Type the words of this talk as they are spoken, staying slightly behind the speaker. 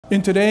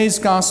In today's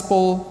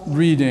gospel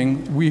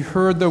reading, we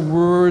heard the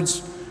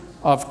words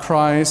of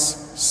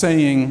Christ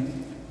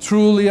saying,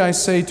 "Truly I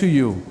say to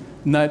you,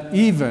 not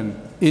even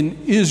in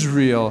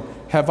Israel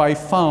have I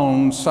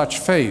found such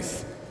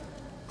faith."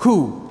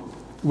 Who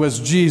was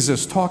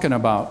Jesus talking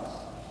about?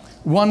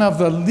 One of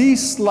the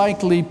least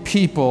likely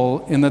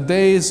people in the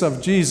days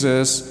of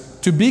Jesus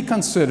to be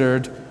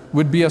considered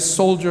would be a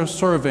soldier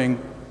serving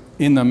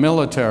in the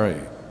military.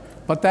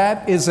 But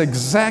that is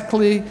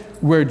exactly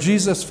where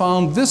Jesus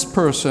found this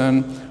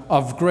person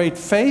of great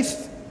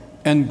faith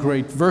and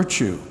great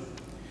virtue.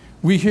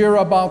 We hear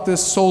about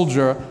this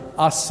soldier,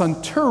 a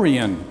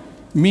centurion,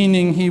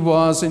 meaning he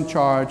was in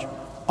charge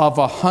of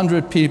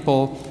 100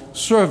 people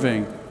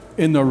serving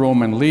in the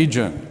Roman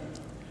legion.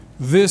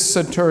 This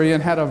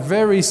centurion had a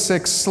very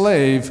sick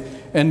slave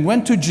and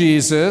went to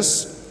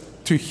Jesus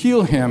to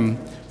heal him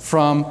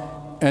from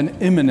an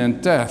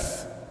imminent death.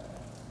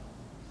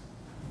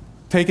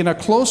 Taking a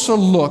closer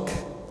look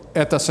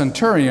at the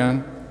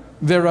centurion,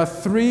 there are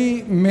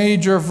three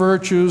major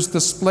virtues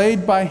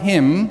displayed by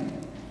him,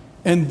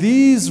 and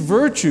these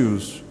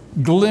virtues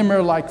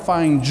glimmer like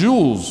fine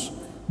jewels,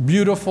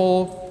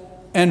 beautiful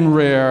and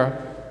rare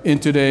in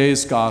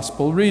today's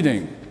gospel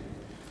reading.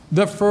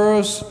 The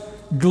first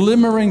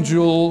glimmering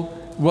jewel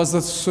was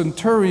the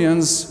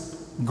centurion's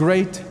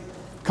great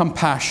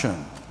compassion.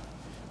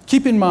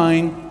 Keep in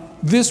mind,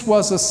 this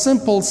was a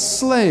simple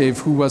slave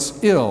who was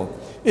ill.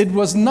 It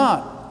was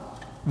not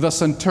the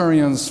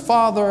centurion's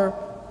father,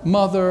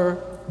 mother,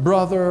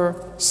 brother,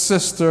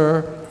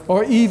 sister,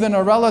 or even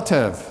a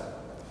relative.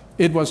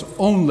 It was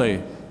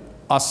only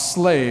a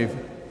slave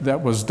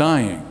that was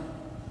dying.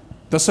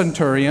 The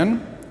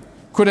centurion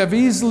could have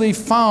easily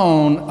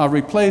found a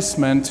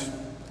replacement,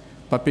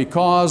 but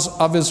because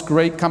of his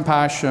great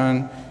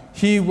compassion,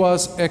 he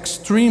was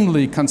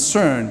extremely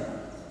concerned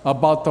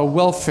about the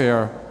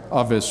welfare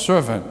of his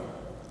servant.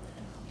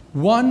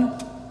 One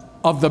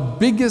of the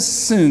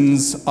biggest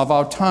sins of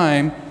our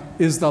time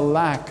is the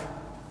lack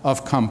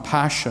of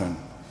compassion.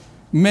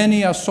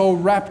 Many are so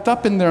wrapped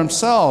up in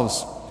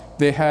themselves,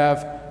 they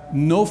have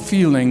no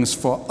feelings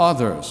for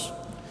others.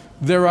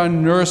 There are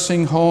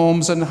nursing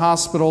homes and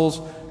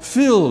hospitals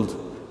filled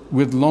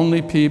with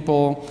lonely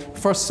people,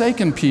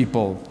 forsaken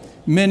people.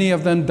 Many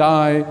of them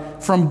die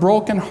from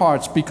broken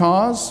hearts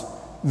because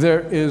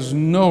there is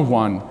no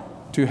one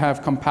to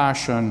have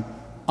compassion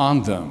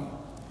on them.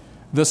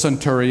 The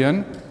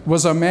centurion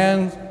was a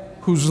man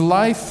whose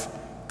life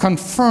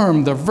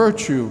confirmed the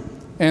virtue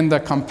and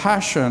the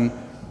compassion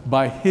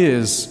by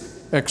his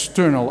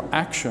external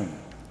action.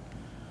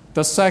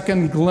 The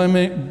second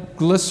glimmering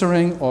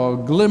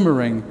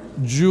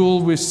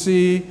jewel we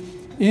see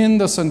in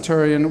the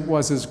centurion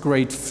was his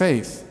great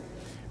faith.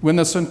 When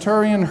the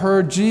centurion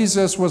heard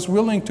Jesus was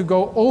willing to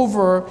go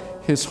over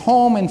his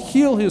home and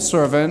heal his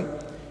servant,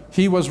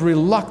 he was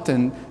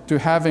reluctant to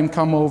have him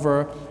come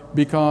over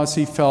because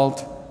he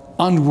felt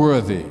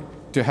unworthy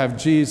to have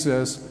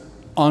Jesus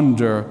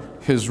under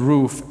his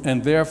roof,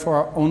 and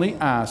therefore only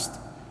asked,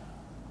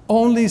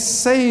 "Only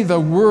say the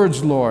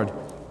words, Lord,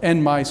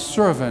 and my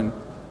servant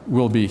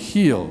will be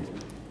healed."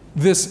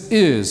 This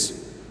is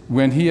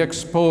when he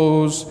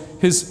exposed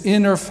his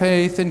inner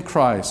faith in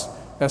Christ,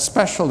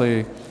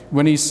 especially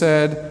when he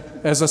said,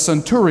 as a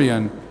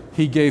centurion,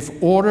 he gave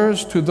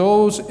orders to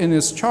those in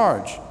his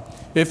charge.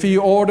 If he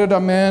ordered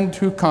a man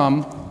to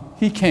come,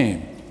 he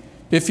came.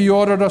 If he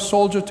ordered a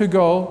soldier to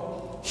go,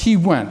 he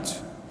went.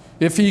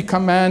 If he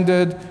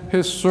commanded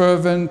his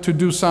servant to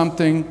do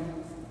something,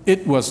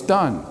 it was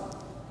done.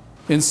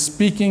 In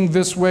speaking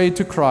this way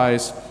to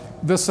Christ,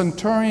 the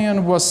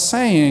centurion was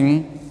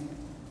saying,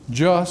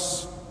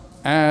 just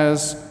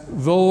as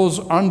those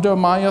under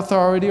my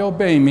authority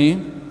obey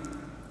me,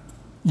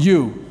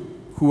 you,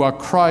 who are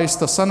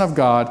Christ, the Son of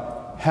God,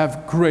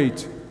 have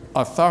great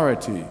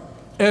authority.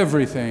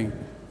 Everything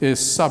is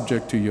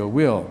subject to your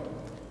will.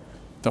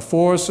 The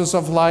forces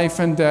of life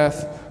and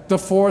death, the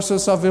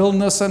forces of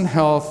illness and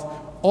health,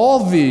 all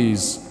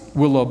these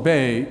will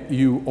obey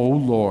you, O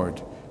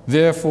Lord.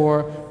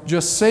 Therefore,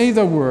 just say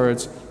the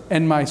words,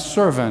 and my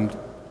servant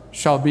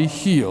shall be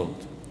healed.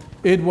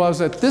 It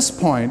was at this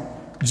point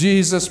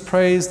Jesus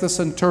praised the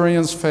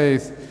centurion's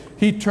faith.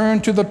 He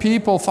turned to the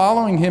people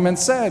following him and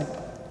said,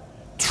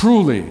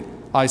 "Truly,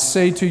 I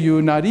say to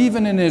you, not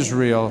even in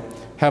Israel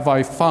have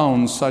I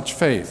found such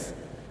faith."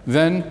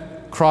 Then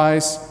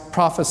Christ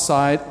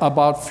prophesied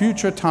about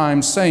future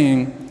times,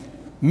 saying,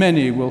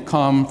 "Many will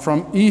come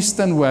from east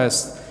and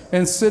west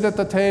and sit at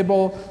the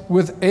table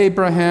with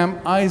Abraham,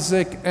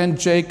 Isaac, and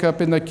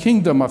Jacob in the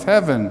kingdom of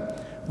heaven,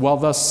 while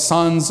the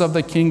sons of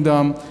the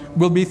kingdom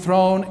will be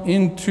thrown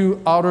into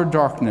outer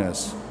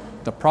darkness."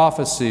 The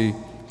prophecy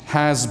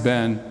has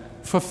been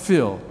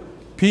fulfilled.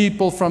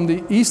 People from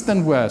the east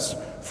and west,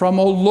 from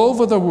all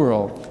over the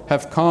world,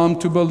 have come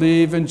to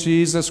believe in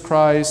Jesus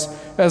Christ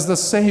as the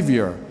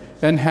Savior,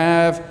 and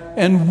have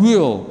and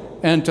will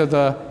enter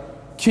the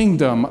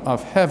kingdom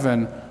of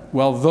heaven,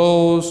 while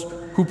those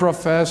who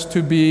profess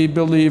to be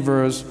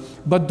believers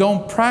but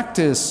don't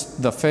practice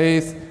the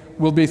faith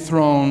will be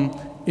thrown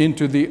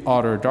into the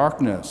outer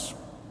darkness.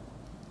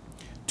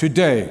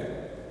 Today,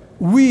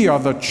 we are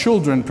the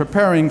children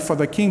preparing for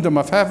the kingdom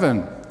of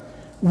heaven.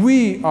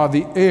 We are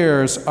the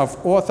heirs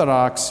of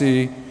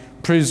orthodoxy,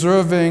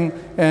 preserving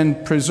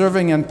and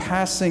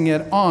passing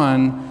it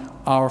on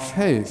our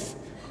faith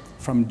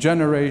from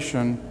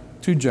generation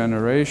to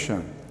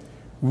generation.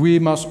 We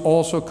must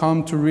also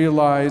come to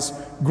realize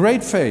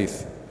great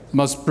faith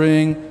must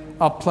bring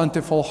a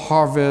plentiful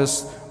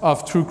harvest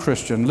of true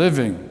Christian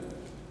living.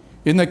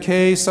 In the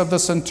case of the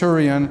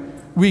centurion,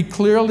 we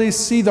clearly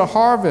see the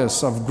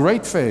harvest of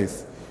great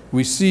faith.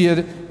 We see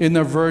it in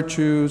the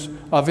virtues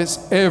of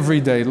his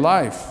everyday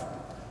life.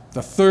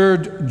 The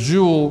third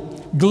jewel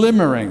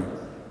glimmering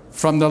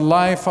from the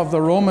life of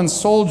the Roman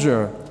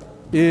soldier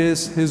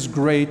is his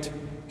great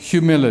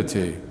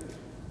humility.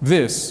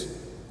 This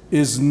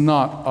is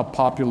not a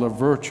popular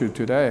virtue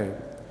today.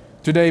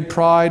 Today,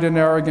 pride and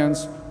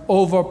arrogance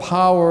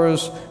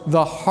overpowers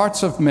the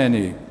hearts of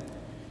many.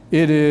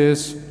 It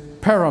is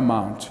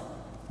paramount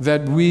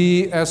that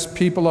we as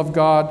people of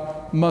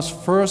God must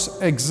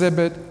first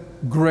exhibit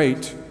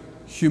great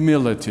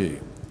humility.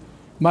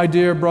 My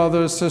dear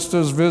brothers,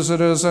 sisters,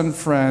 visitors, and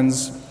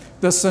friends,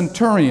 the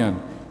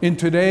centurion in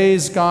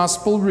today's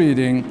gospel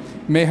reading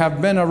may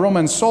have been a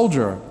Roman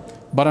soldier,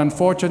 but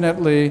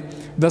unfortunately,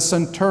 the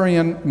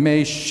centurion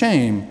may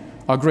shame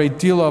a great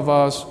deal of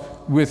us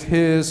with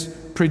his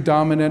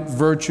predominant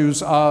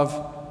virtues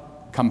of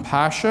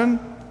compassion,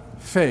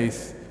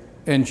 faith,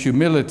 and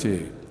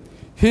humility.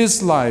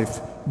 His life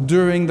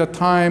during the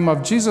time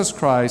of Jesus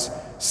Christ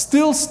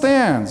still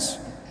stands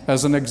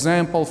as an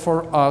example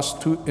for us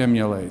to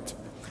emulate.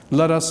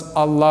 Let us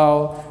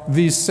allow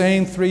these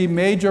same three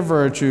major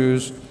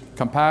virtues,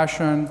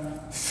 compassion,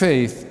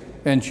 faith,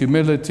 and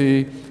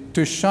humility,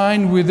 to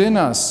shine within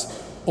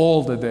us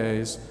all the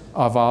days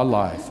of our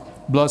life.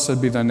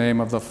 Blessed be the name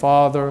of the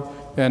Father,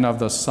 and of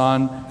the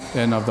Son,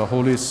 and of the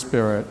Holy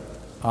Spirit.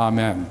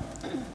 Amen.